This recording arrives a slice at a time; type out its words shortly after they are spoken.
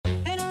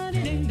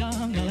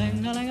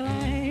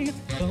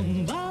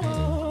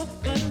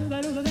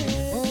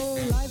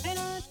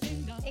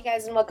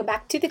Guys, and welcome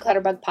back to the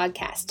Clutterbug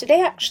Podcast. Today,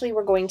 actually,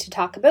 we're going to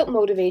talk about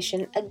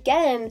motivation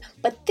again,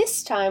 but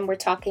this time we're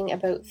talking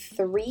about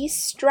 3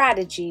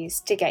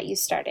 strategies to get you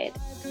started.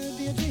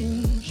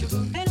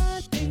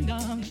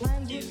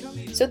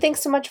 So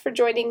thanks so much for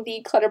joining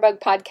the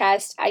Clutterbug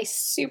Podcast. I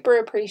super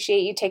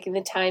appreciate you taking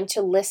the time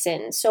to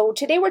listen. So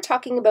today we're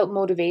talking about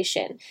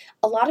motivation.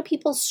 A lot of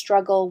people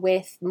struggle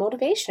with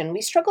motivation.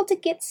 We struggle to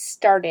get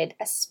started,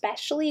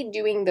 especially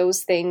doing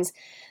those things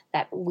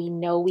that we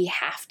know we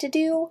have to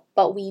do,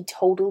 but we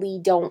totally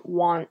don't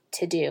want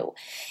to do.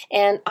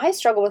 And I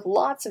struggle with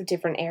lots of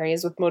different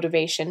areas with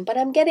motivation, but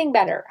I'm getting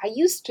better. I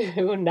used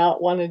to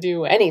not want to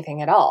do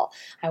anything at all.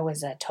 I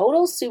was a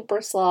total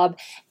super slob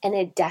and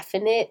a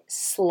definite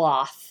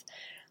sloth.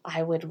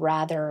 I would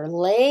rather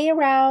lay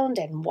around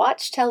and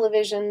watch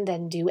television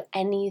than do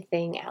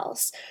anything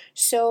else.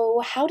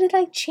 So how did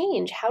I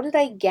change? How did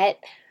I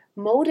get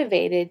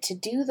motivated to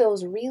do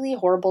those really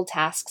horrible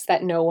tasks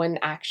that no one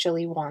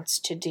actually wants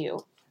to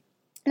do?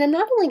 And I'm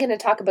not only going to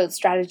talk about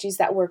strategies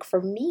that work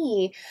for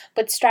me,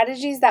 but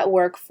strategies that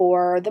work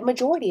for the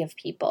majority of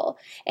people.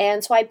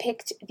 And so I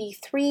picked the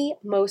 3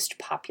 most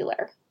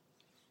popular.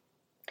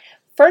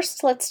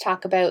 First, let's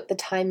talk about the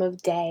time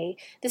of day.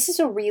 This is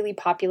a really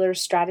popular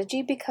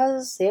strategy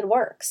because it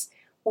works.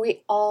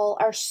 We all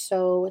are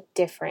so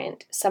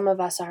different. Some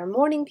of us are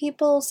morning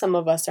people, some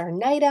of us are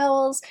night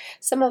owls,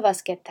 some of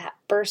us get that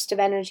burst of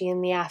energy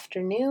in the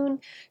afternoon.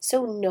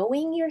 So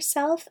knowing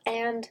yourself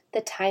and the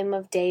time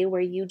of day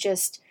where you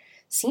just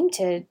seem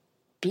to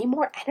be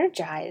more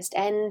energized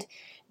and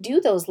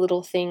do those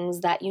little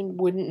things that you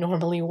wouldn't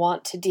normally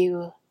want to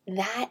do,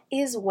 that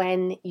is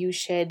when you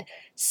should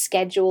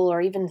schedule or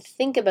even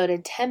think about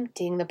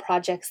attempting the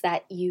projects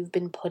that you've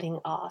been putting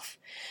off.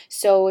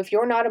 So if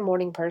you're not a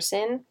morning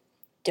person,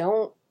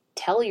 don't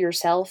tell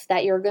yourself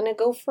that you're going to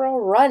go for a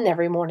run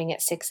every morning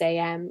at 6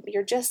 a.m.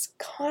 You're just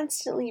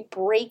constantly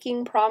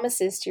breaking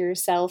promises to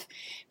yourself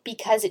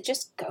because it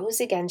just goes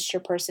against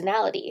your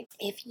personality.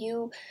 If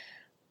you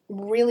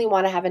really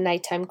want to have a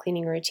nighttime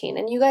cleaning routine,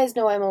 and you guys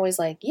know I'm always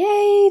like,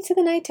 yay to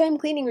the nighttime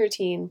cleaning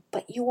routine,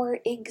 but you're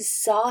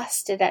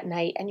exhausted at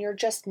night and you're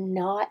just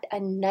not a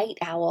night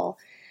owl,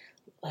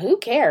 who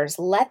cares?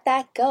 Let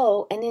that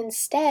go and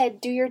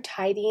instead do your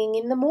tidying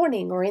in the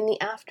morning or in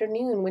the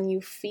afternoon when you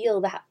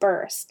feel that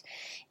burst.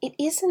 It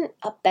isn't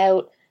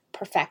about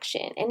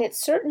perfection, and it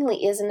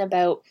certainly isn't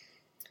about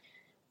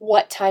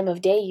what time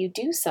of day you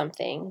do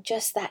something,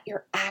 just that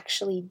you're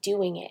actually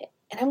doing it.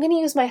 And I'm going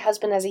to use my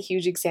husband as a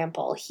huge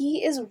example.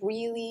 He is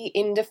really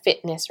into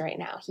fitness right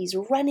now. He's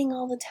running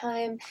all the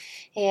time,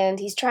 and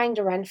he's trying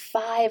to run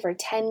 5 or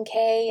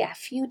 10K a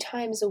few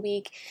times a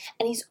week,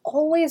 and he's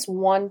always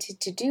wanted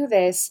to do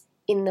this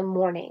in the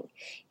morning.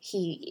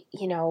 He,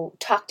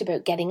 talked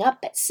about getting up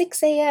at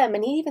 6 a.m.,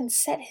 and he even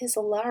set his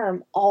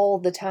alarm all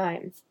the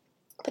time.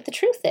 But the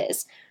truth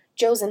is,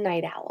 Joe's a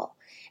night owl.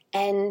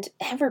 And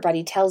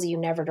everybody tells you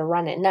never to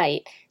run at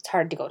night. It's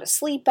hard to go to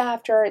sleep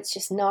after. It's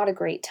just not a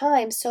great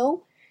time.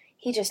 So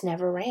he just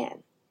never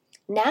ran.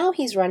 Now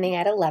he's running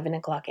at 11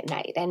 o'clock at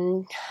night.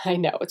 And I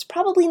know it's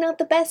probably not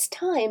the best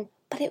time,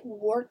 but it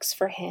works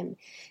for him.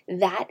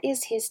 That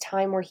is his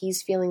time where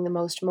he's feeling the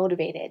most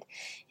motivated.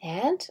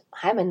 And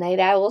I'm a night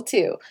owl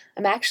too.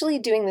 I'm actually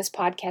doing this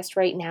podcast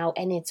right now,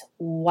 and it's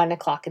 1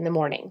 o'clock in the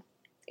morning.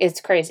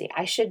 It's crazy.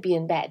 I should be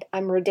in bed.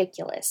 I'm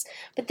ridiculous.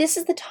 But this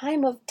is the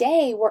time of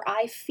day where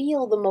I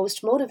feel the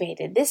most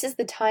motivated. This is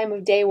the time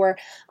of day where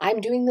I'm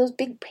doing those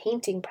big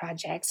painting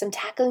projects. I'm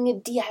tackling a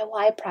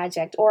DIY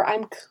project, or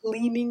I'm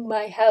cleaning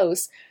my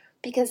house,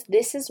 because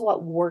this is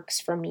what works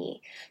for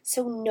me.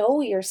 So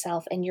know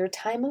yourself and your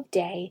time of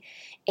day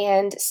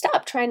and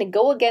stop trying to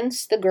go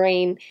against the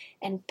grain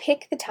and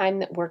pick the time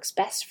that works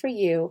best for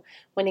you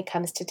when it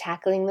comes to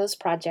tackling those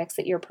projects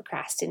that you're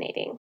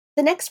procrastinating.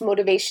 The next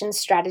motivation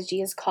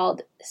strategy is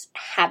called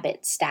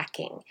habit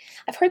stacking.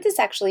 I've heard this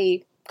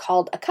actually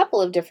called a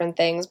couple of different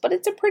things, but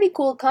it's a pretty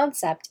cool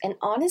concept. And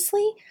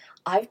honestly,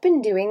 I've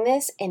been doing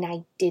this and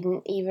I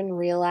didn't even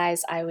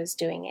realize I was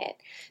doing it.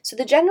 So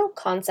the general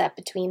concept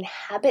between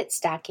habit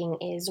stacking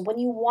is when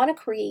you want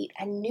to create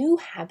a new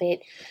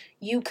habit,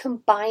 you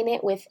combine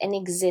it with an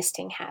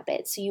existing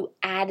habit. So you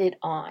add it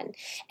on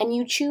and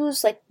you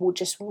choose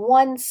just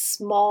one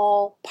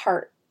small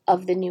part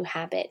of the new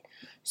habit.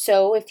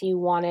 So if you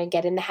want to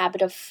get in the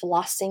habit of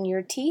flossing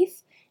your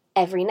teeth,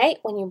 every night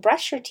when you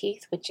brush your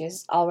teeth, which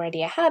is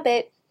already a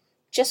habit,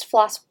 just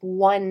floss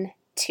one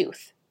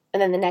tooth.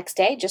 And then the next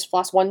day, just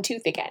floss one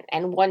tooth again,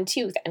 and one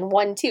tooth, and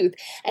one tooth.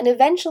 And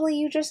eventually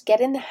you just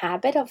get in the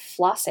habit of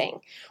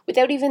flossing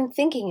without even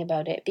thinking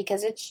about it,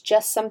 because it's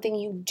just something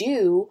you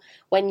do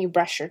when you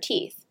brush your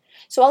teeth.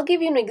 So I'll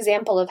give you an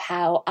example of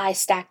how I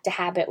stacked a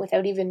habit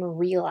without even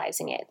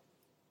realizing it.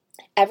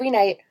 Every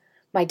night,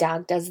 my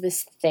dog does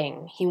this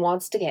thing. He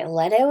wants to get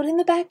let out in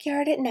the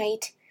backyard at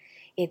night.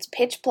 It's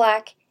pitch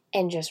black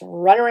and just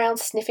run around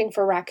sniffing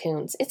for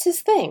raccoons. It's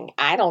his thing.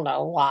 I don't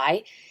know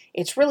why.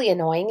 It's really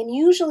annoying, and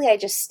usually I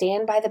just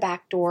stand by the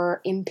back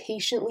door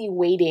impatiently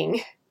waiting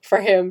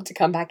for him to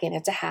come back in.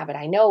 It's a habit.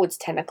 I know it's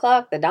 10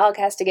 o'clock, the dog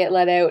has to get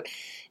let out,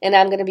 and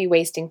I'm going to be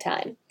wasting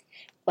time.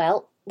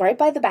 Well, right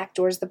by the back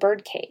door is the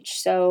bird cage.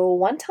 So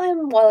one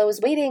time while I was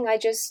waiting, I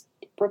just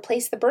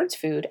replaced the bird's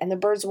food and the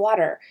bird's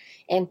water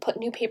and put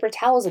new paper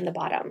towels in the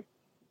bottom.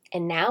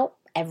 And now,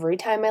 every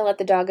time I let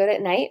the dog out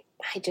at night,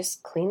 I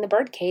just clean the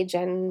bird cage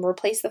and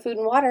replace the food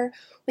and water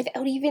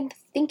without even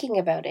thinking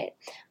about it.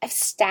 I've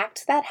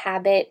stacked that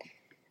habit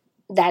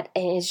that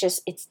is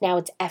just, it's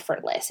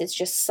effortless. It's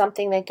just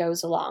something that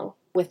goes along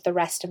with the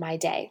rest of my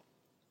day.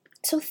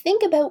 So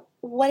think about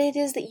what it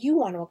is that you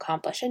want to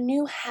accomplish, a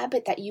new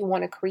habit that you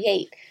want to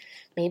create.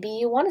 Maybe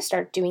you want to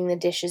start doing the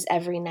dishes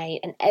every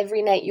night, and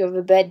every night you have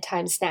a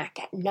bedtime snack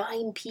at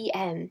 9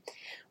 p.m.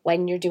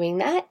 When you're doing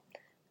that,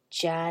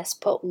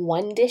 just put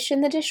one dish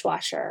in the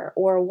dishwasher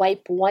or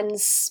wipe one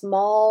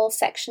small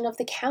section of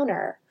the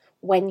counter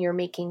when you're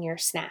making your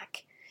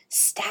snack.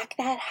 Stack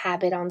that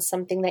habit on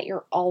something that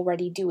you're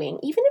already doing.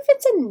 Even if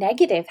it's a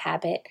negative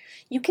habit,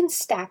 you can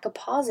stack a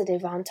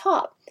positive on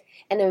top.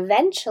 And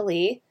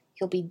eventually,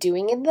 you'll be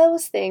doing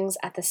those things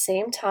at the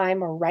same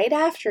time or right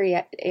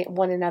after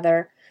one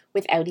another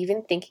without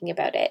even thinking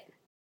about it.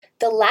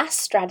 The last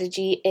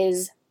strategy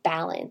is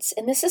balance.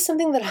 And this is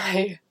something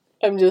that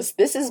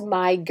this is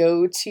my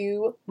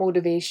go-to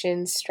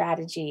motivation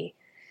strategy.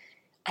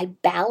 I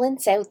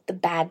balance out the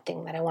bad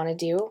thing that I want to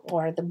do,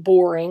 or the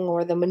boring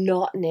or the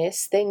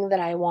monotonous thing that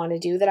I want to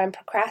do that I'm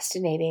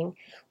procrastinating,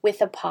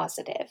 with a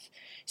positive.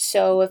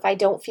 So if I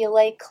don't feel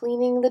like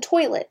cleaning the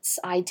toilets,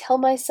 I tell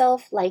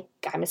myself, like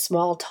I'm a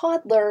small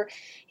toddler,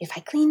 if I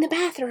clean the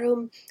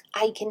bathroom,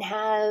 I can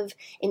have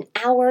an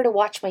hour to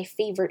watch my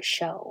favorite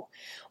show.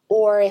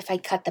 Or if I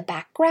cut the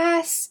back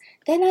grass,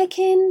 then I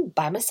can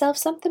buy myself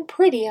something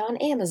pretty on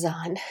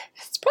Amazon.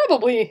 It's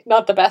probably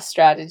not the best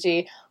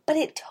strategy, but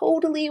it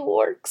totally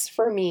works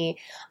for me.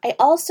 I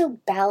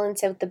also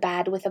balance out the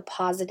bad with a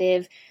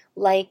positive,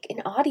 like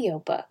an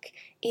audiobook.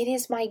 It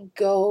is my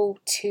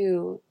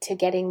go-to to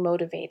getting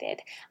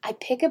motivated. I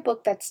pick a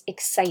book that's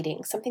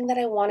exciting, something that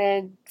I want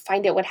to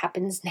find out what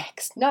happens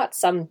next, not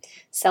some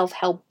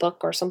self-help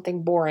book or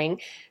something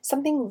boring,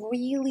 something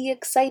really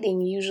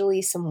exciting,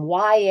 usually some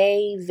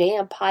YA,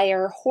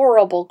 vampire,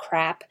 horrible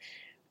crap.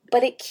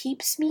 But it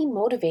keeps me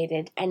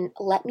motivated, and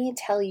let me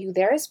tell you,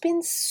 there has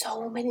been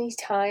so many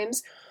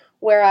times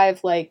where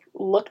I've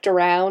looked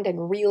around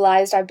and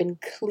realized I've been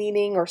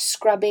cleaning or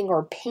scrubbing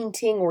or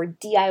painting or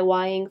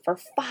DIYing for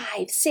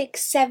 5,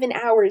 6, 7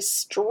 hours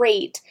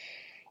straight,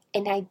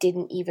 and I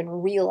didn't even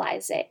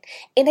realize it.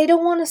 And I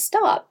don't want to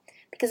stop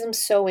because I'm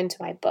so into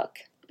my book.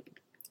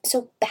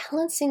 So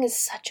balancing is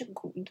such a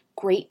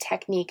great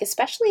technique,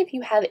 especially if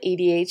you have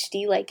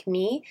ADHD like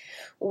me,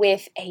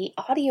 with an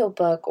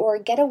audiobook, or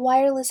get a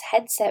wireless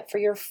headset for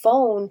your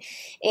phone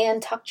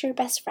and talk to your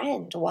best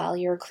friend while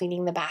you're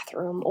cleaning the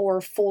bathroom or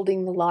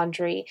folding the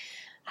laundry.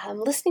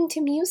 Listening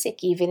to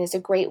music even is a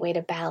great way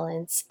to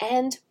balance,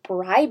 and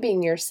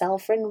bribing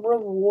yourself and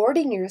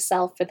rewarding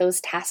yourself for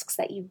those tasks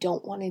that you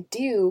don't want to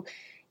do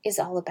is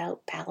all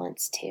about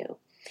balance too.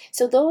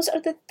 So those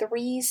are the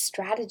 3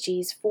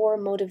 strategies for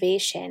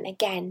motivation.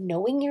 Again,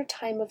 knowing your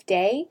time of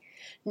day,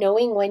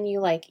 knowing when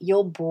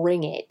you'll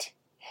bring it,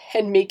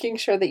 and making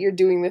sure that you're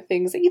doing the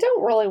things that you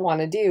don't really want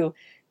to do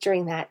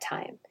during that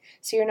time,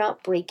 so you're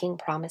not breaking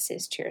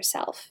promises to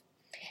yourself.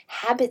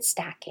 Habit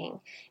stacking.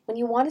 When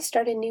you want to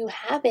start a new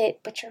habit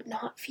but you're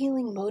not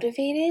feeling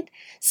motivated,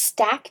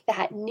 stack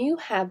that new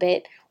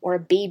habit or a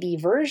baby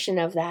version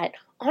of that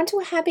onto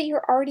a habit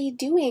you're already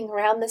doing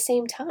around the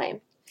same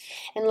time.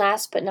 And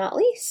last but not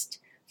least,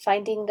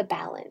 finding the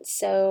balance.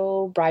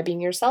 So bribing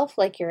yourself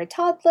like you're a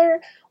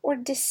toddler, or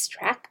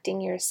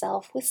distracting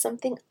yourself with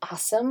something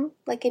awesome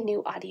like a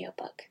new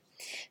audiobook.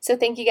 So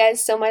thank you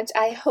guys so much.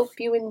 I hope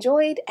you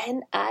enjoyed,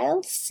 and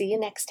I'll see you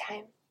next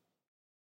time.